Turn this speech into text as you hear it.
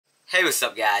Hey, what's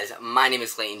up guys? My name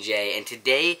is Clayton J, and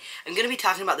today I'm going to be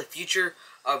talking about the future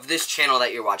of this channel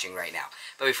that you're watching right now.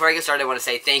 But before I get started, I want to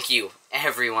say thank you,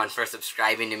 everyone, for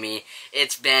subscribing to me.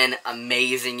 It's been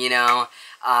amazing, you know.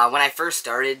 When I first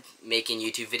started making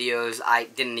YouTube videos, I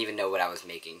didn't even know what I was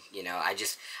making, you know. I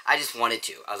just wanted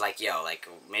to. I was like, yo, like,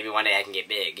 maybe one day I can get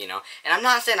big, you know. And I'm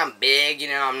not saying I'm big, you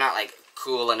know. I'm not, like,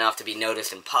 cool enough to be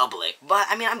noticed in public. But,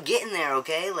 I mean, I'm getting there,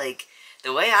 okay? Like,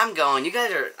 the way I'm going, you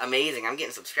guys are amazing. I'm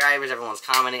getting subscribers, everyone's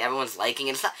commenting, everyone's liking,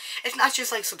 and it's not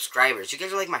just like subscribers. You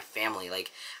guys are like my family.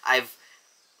 Like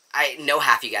I know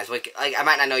half you guys. Like I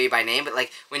might not know you by name, but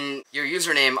like when your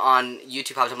username on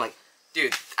YouTube pops up, I'm like,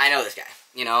 dude, I know this guy.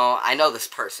 You know, I know this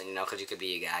person, you know, because you could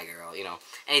be a guy, girl, you know,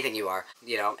 anything you are,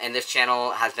 you know, and this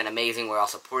channel has been amazing. We all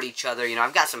support each other. You know,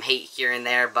 I've got some hate here and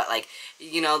there, but like,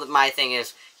 you know, my thing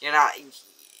is, you're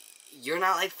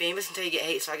not like famous until you get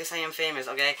hate, so I guess I am famous,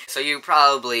 okay? So you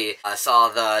probably saw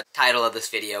the title of this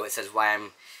video. It says why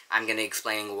I'm gonna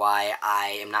explain why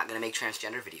I am not gonna make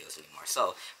transgender videos anymore. So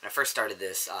when I first started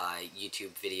this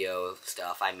YouTube video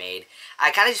stuff I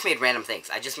kind of just made random things.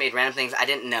 I just made random things. I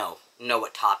didn't know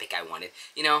what topic I wanted,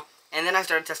 you know? And then I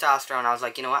started testosterone. I was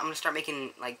like, you know what? I'm gonna start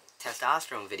making like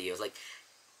testosterone videos, like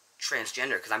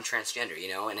transgender, because I'm transgender, you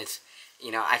know? And it's,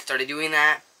 you know, I started doing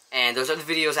that, and those are the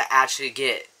videos I actually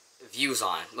get views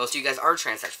on. Most of you guys are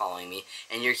trans sex following me,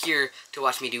 and you're here to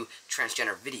watch me do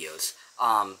transgender videos.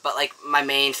 But like my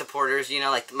main supporters, you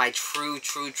know, like my true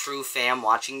fam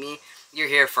watching me, you're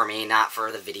here for me, not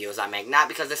for the videos I make. Not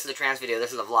because this is a trans video,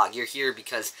 this is a vlog. You're here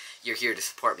because you're here to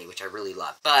support me, which I really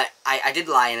love. But I did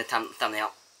lie in the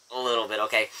thumbnail a little bit,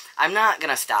 okay? I'm not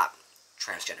gonna stop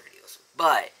transgender videos,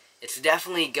 but it's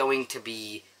definitely going to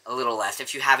be a little less,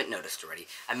 if you haven't noticed already.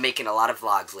 I'm making a lot of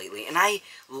vlogs lately, and I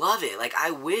love it. Like,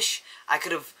 I wish I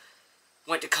could have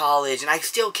went to college, and I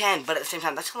still can, but at the same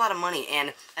time, that's a lot of money,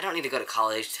 and I don't need to go to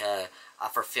college to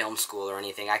for film school or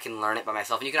anything. I can learn it by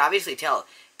myself, and you can obviously tell.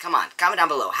 Come on, comment down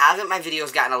below. Haven't my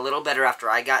videos gotten a little better after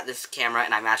I got this camera,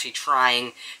 and I'm actually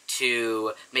trying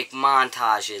to make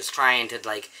montages, trying to,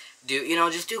 like, do, you know,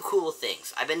 just do cool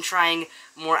things. I've been trying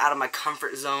more out of my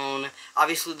comfort zone.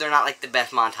 Obviously, they're not like the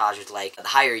best montages like the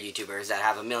higher YouTubers that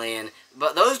have 1 million,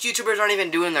 but those YouTubers aren't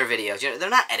even doing their videos. You know, they're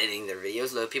not editing their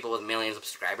videos. The people with millions of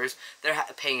subscribers, they're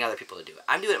paying other people to do it.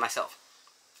 I'm doing it myself.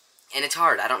 And it's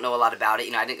hard. I don't know a lot about it.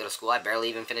 You know, I didn't go to school. I barely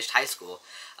even finished high school.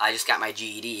 I just got my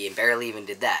GED and barely even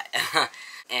did that.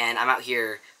 And I'm out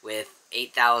here with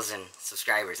 8,000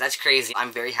 subscribers. That's crazy.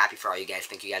 I'm very happy for all you guys.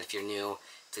 Thank you guys. If you're new,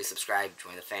 please subscribe,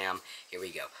 join the fam. Here we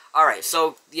go. Alright,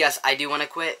 so, yes, I do want to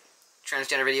quit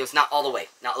transgender videos. Not all the way.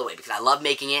 Not all the way, because I love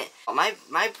making it. I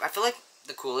feel like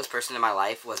the coolest person in my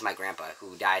life was my grandpa,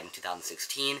 who died in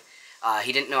 2016.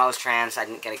 He didn't know I was trans. I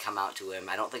didn't get to come out to him.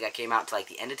 I don't think I came out to, like,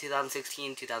 the end of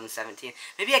 2016, 2017.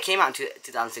 Maybe I came out in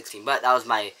 2016, but that was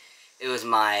it was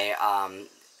my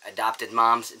adopted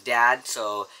mom's dad.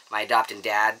 So, my adopted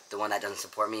dad, the one that doesn't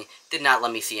support me, did not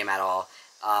let me see him at all.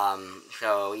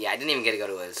 So, yeah, I didn't even get to go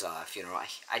to his funeral.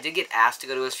 I did get asked to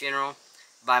go to his funeral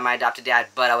by my adopted dad,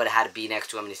 but I would have had to be next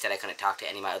to him, and he said I couldn't talk to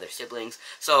any of my other siblings.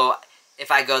 So, if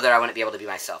I go there, I wouldn't be able to be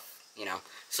myself, you know.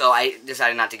 So, I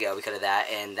decided not to go because of that,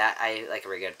 and that, I, like,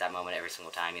 regret that moment every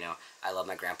single time, you know. I love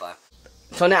my grandpa.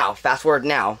 So now, fast forward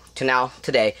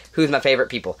today, who's my favorite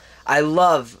people? I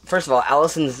love, first of all,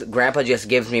 Allison's grandpa just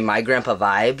gives me my grandpa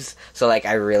vibes, so, like,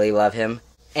 I really love him.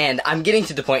 And I'm getting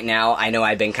to the point now, I know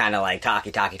I've been kind of like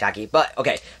talky, but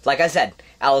okay, like I said,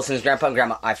 Allison's grandpa and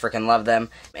grandma, I freaking love them.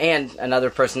 And another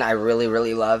person I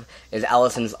really love is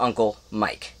Allison's uncle,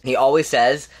 Mike. He always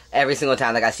says, every single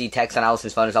time, like I see text on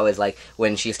Allison's phone, it's always like,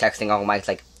 when she's texting Uncle Mike, it's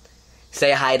like,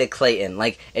 say hi to Clayton.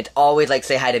 Like, it's always like,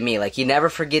 say hi to me. Like, he never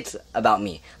forgets about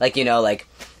me. Like, you know, like,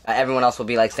 everyone else will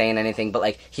be like saying anything, but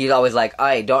like, he's always like,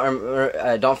 alright,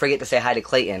 don't forget to say hi to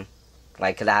Clayton.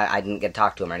 Like, because I didn't get to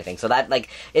talk to him or anything. So that, like,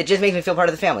 it just makes me feel part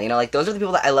of the family, you know? Like, those are the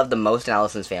people that I love the most in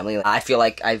Allison's family. I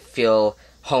feel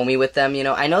homey with them, you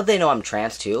know? I know they know I'm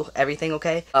trans, too, everything,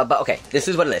 okay? But, okay, this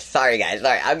is what it is. Sorry, guys.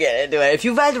 Sorry, I'm getting into it. If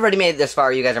you guys already made it this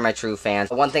far, you guys are my true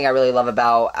fans. One thing I really love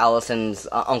about Allison's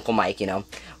Uncle Mike, you know?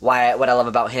 What I love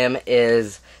about him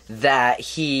is that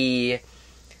he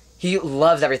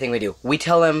loves everything we do. We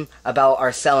tell him about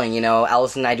our selling, you know?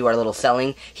 Allison and I do our little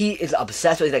selling. He is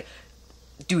obsessed with it. He's like,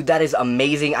 dude, that is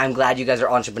amazing. I'm glad you guys are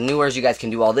entrepreneurs. You guys can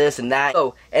do all this and that.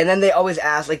 Oh, and then they always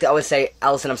ask, like, they always say,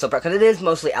 Allison, I'm so proud. Because it is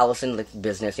mostly Allison, like,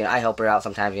 business. You know, I help her out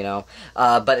sometimes, you know.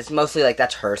 But it's mostly, like,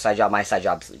 that's her side job. My side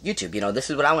job's YouTube. You know, this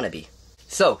is what I want to be.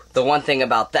 So, the one thing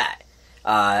about that,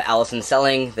 Allison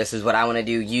selling, this is what I want to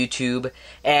do, YouTube.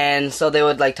 And so they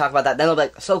would, like, talk about that. Then they'll be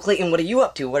like, so, Clayton, what are you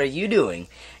up to? What are you doing?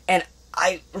 And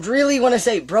I really want to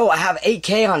say, bro, I have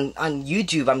 8K on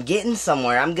YouTube. I'm getting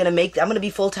somewhere. I'm gonna be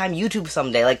full-time YouTube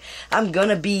someday. Like, I'm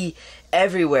gonna be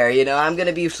everywhere, you know. I'm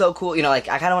gonna be so cool, you know. Like,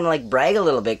 I kind of want to like brag a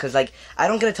little bit, because like I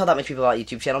don't get to tell that much people about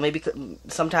YouTube channel. Maybe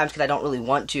sometimes because I don't really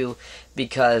want to,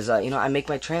 because you know, I make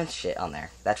my trans shit on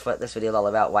there. That's what this video is all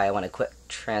about. Why I want to quit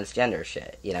transgender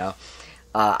shit, you know.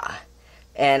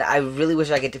 And I really wish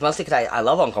I could, mostly because I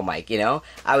love Uncle Mike, you know.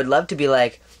 I would love to be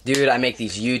like, dude, I make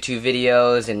these YouTube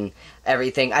videos and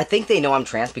everything. I think they know I'm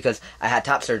trans because I had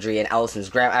top surgery, and Allison's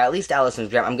grandma, at least Allison's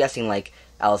grandma, I'm guessing like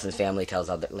Allison's family tells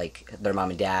other, like their mom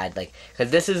and dad, like,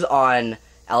 because this is on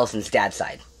Allison's dad's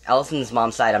side. Allison's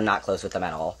mom's side, I'm not close with them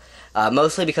at all.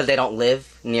 Mostly because they don't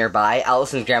live nearby.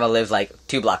 Allison's grandma lives like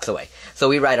 2 blocks away. So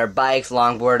we ride our bikes,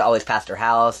 longboard, always past her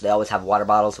house. They always have water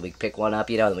bottles, so we pick one up,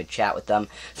 you know, and we chat with them.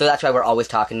 So that's why we're always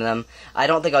talking to them. I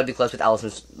don't think I would be close with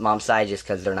Allison's mom's side just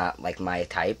because they're not like my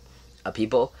type of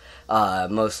people.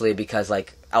 Mostly because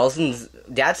like Allison's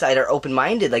dad's side are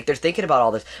open-minded. Like, they're thinking about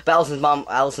all this. But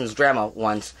Allison's grandma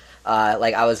once,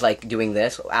 like, I was, like, doing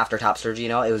this after top surgery, you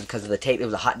know. It was because of the tape. It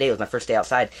was a hot day. It was my first day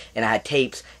outside. And I had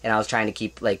tapes, and I was trying to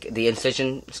keep, like, the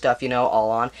incision stuff, you know,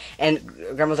 all on. And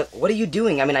Grandma was like, what are you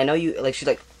doing? I mean, I know you, like, she's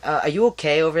like, are you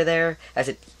okay over there? I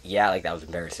said, yeah, like, that was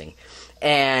embarrassing.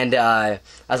 And I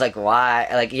was like, why?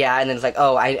 Like, yeah, and then it's like,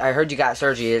 oh, I heard you got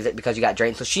surgery. Is it because you got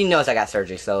drained? So she knows I got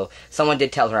surgery. So someone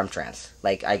did tell her I'm trans.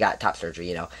 Like, I got top surgery,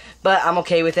 you know. But I'm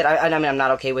okay with it. I mean, I'm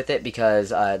not okay with it because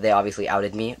they obviously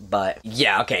outed me. But,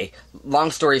 yeah, okay.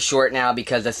 Long story short now,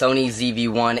 because the Sony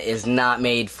ZV-1 is not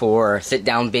made for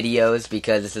sit-down videos,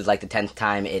 because this is like the 10th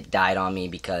time it died on me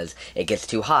because it gets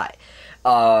too hot.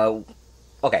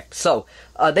 Okay, so,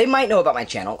 they might know about my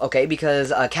channel, okay,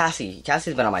 because, Cassie's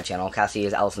been on my channel. Cassie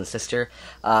is Allison's sister,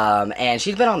 and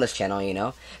she's been on this channel, you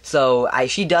know, so,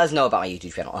 she does know about my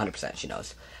YouTube channel, 100% she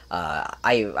knows.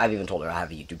 I've even told her I have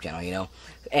a YouTube channel, you know,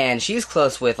 and she's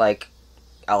close with, like,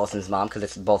 Allison's mom, because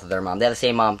it's both of their mom. They have the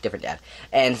same mom, different dad.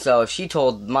 And so if she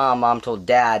told mom told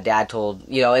dad told,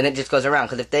 you know, and it just goes around,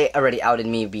 because if they already outed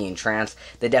me being trans,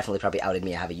 they definitely probably outed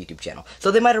me I have a YouTube channel.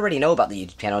 So they might already know about the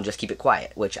YouTube channel and just keep it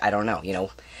quiet, which I don't know, you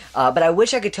know. But I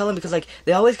wish I could tell them, because, like,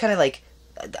 they always kind of, like,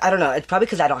 I don't know, it's probably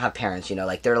because I don't have parents, you know,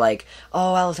 like, they're like,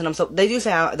 oh, Allison, I'm so, they do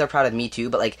say they're proud of me too,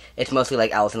 but, like, it's mostly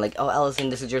like Allison, like, oh, Allison,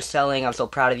 this is your selling, I'm so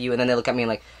proud of you, and then they look at me and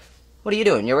like, what are you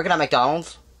doing, you're working at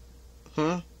McDonald's?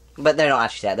 But they don't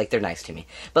actually say that, like, they're nice to me.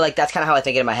 But, like, that's kind of how I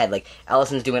think it in my head, like,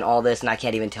 Allison's doing all this, and I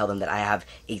can't even tell them that I have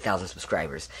 8,000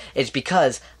 subscribers. It's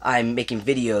because I'm making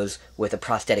videos with a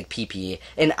prosthetic PP,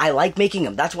 and I like making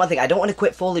them. That's one thing. I don't want to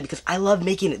quit fully, because I love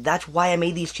making it. That's why I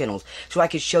made these channels, so I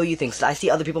could show you things. I see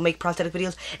other people make prosthetic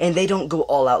videos, and they don't go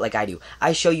all out like I do.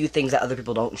 I show you things that other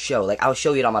people don't show. Like, I'll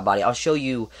show you it on my body. I'll show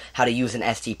you how to use an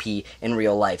STP in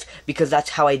real life, because that's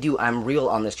how I do. I'm real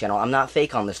on this channel. I'm not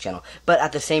fake on this channel. But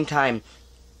at the same time,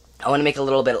 I want to make a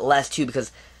little bit less, too,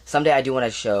 because someday I do want to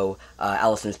show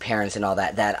Allison's parents and all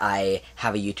that I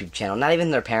have a YouTube channel. Not even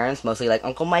their parents, mostly, like,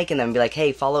 Uncle Mike and them, be like,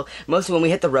 hey, follow. Mostly when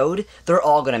we hit the road, they're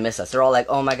all going to miss us. They're all like,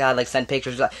 oh, my God, like, send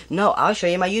pictures. No, I'll show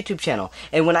you my YouTube channel.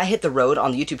 And when I hit the road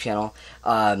on the YouTube channel,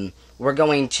 we're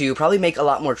going to probably make a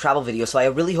lot more travel videos, so I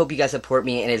really hope you guys support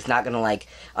me, and it's not going to, like,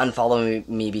 unfollow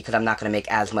me because I'm not going to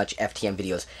make as much FTM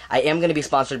videos. I am going to be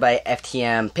sponsored by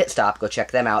FTM Pit Stop. Go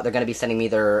check them out. They're going to be sending me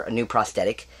their new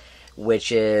prosthetic,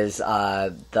 which is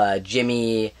the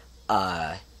Jimmy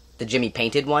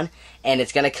painted one, and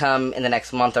it's going to come in the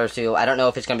next month or two. I don't know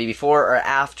if it's going to be before or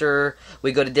after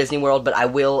we go to Disney World, but I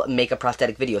will make a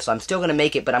prosthetic video, so I'm still going to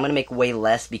make it, but I'm going to make way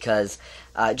less because,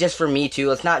 just for me too.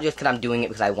 It's not just because I'm doing it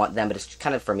because I want them, but it's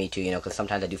kind of for me too, you know, because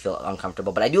sometimes I do feel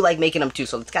uncomfortable, but I do like making them too,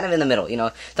 so it's kind of in the middle, you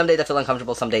know. Some days I feel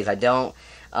uncomfortable, some days I don't.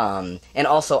 And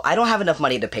also, I don't have enough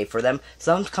money to pay for them.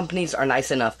 Some companies are nice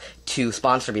enough to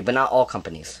sponsor me, but not all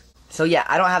companies. So yeah,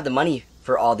 I don't have the money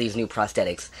for all these new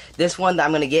prosthetics. This one that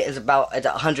I'm going to get is about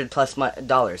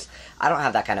 $100+ I don't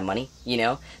have that kind of money, you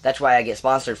know. That's why I get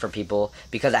sponsored from people,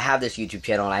 because I have this YouTube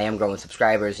channel and I am growing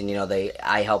subscribers, and, you know,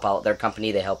 I help out their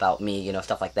company, they help out me, you know,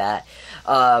 stuff like that.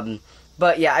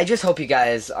 But yeah, I just hope you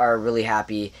guys are really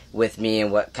happy with me and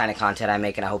what kind of content I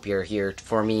make, and I hope you're here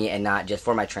for me and not just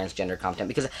for my transgender content,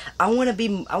 because I want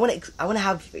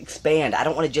to expand. I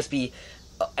don't want to just be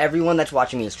everyone that's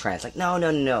watching me is trans. Like,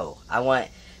 no. I want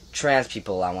trans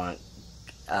people. I want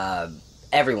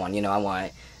everyone, you know. I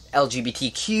want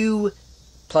LGBTQ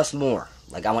plus more.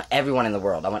 Like, I want everyone in the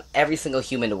world. I want every single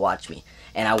human to watch me.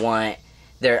 And I want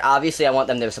obviously I want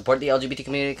them to support the LGBT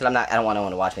community, because I don't want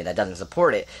anyone to watch me that doesn't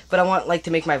support it. But I want, like,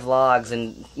 to make my vlogs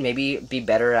and maybe be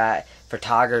better at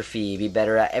photography, be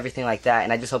better at everything like that.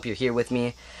 And I just hope you're here with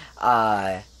me.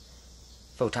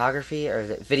 Photography, or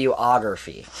is it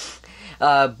videography?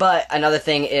 But another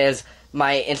thing is,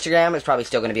 my Instagram is probably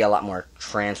still going to be a lot more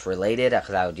trans-related,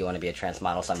 because I do want to be a trans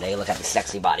model someday. Look at the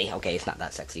sexy body. Okay, it's not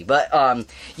that sexy. But,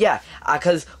 yeah,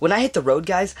 because when I hit the road,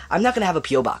 guys, I'm not going to have a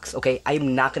P.O. box, okay?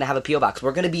 I'm not going to have a P.O. box.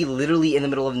 We're going to be literally in the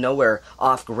middle of nowhere,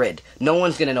 off-grid. No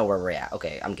one's going to know where we're at.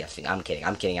 Okay, I'm guessing. I'm kidding.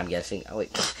 I'm guessing. Oh,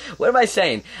 wait. What am I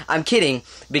saying? I'm kidding,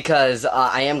 because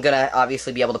I am going to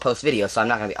obviously be able to post videos, so I'm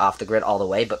not going to be off the grid all the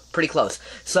way, but pretty close.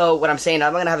 So, what I'm saying,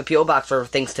 I'm going to have a P.O. box for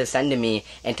things to send to me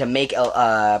and to make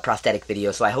a prosthetic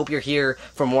video. So I hope you're here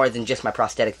for more than just my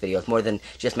prosthetic videos, more than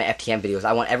just my FTM videos.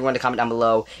 I want everyone to comment down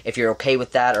below if you're okay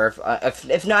with that, or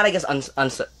if not, I guess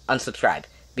unsubscribe.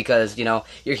 Because, you know,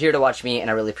 you're here to watch me, and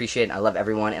I really appreciate it, and I love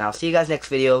everyone, and I'll see you guys next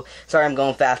video. Sorry I'm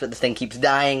going fast, but this thing keeps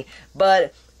dying.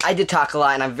 But I did talk a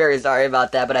lot, and I'm very sorry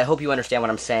about that, but I hope you understand what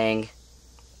I'm saying.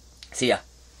 See ya.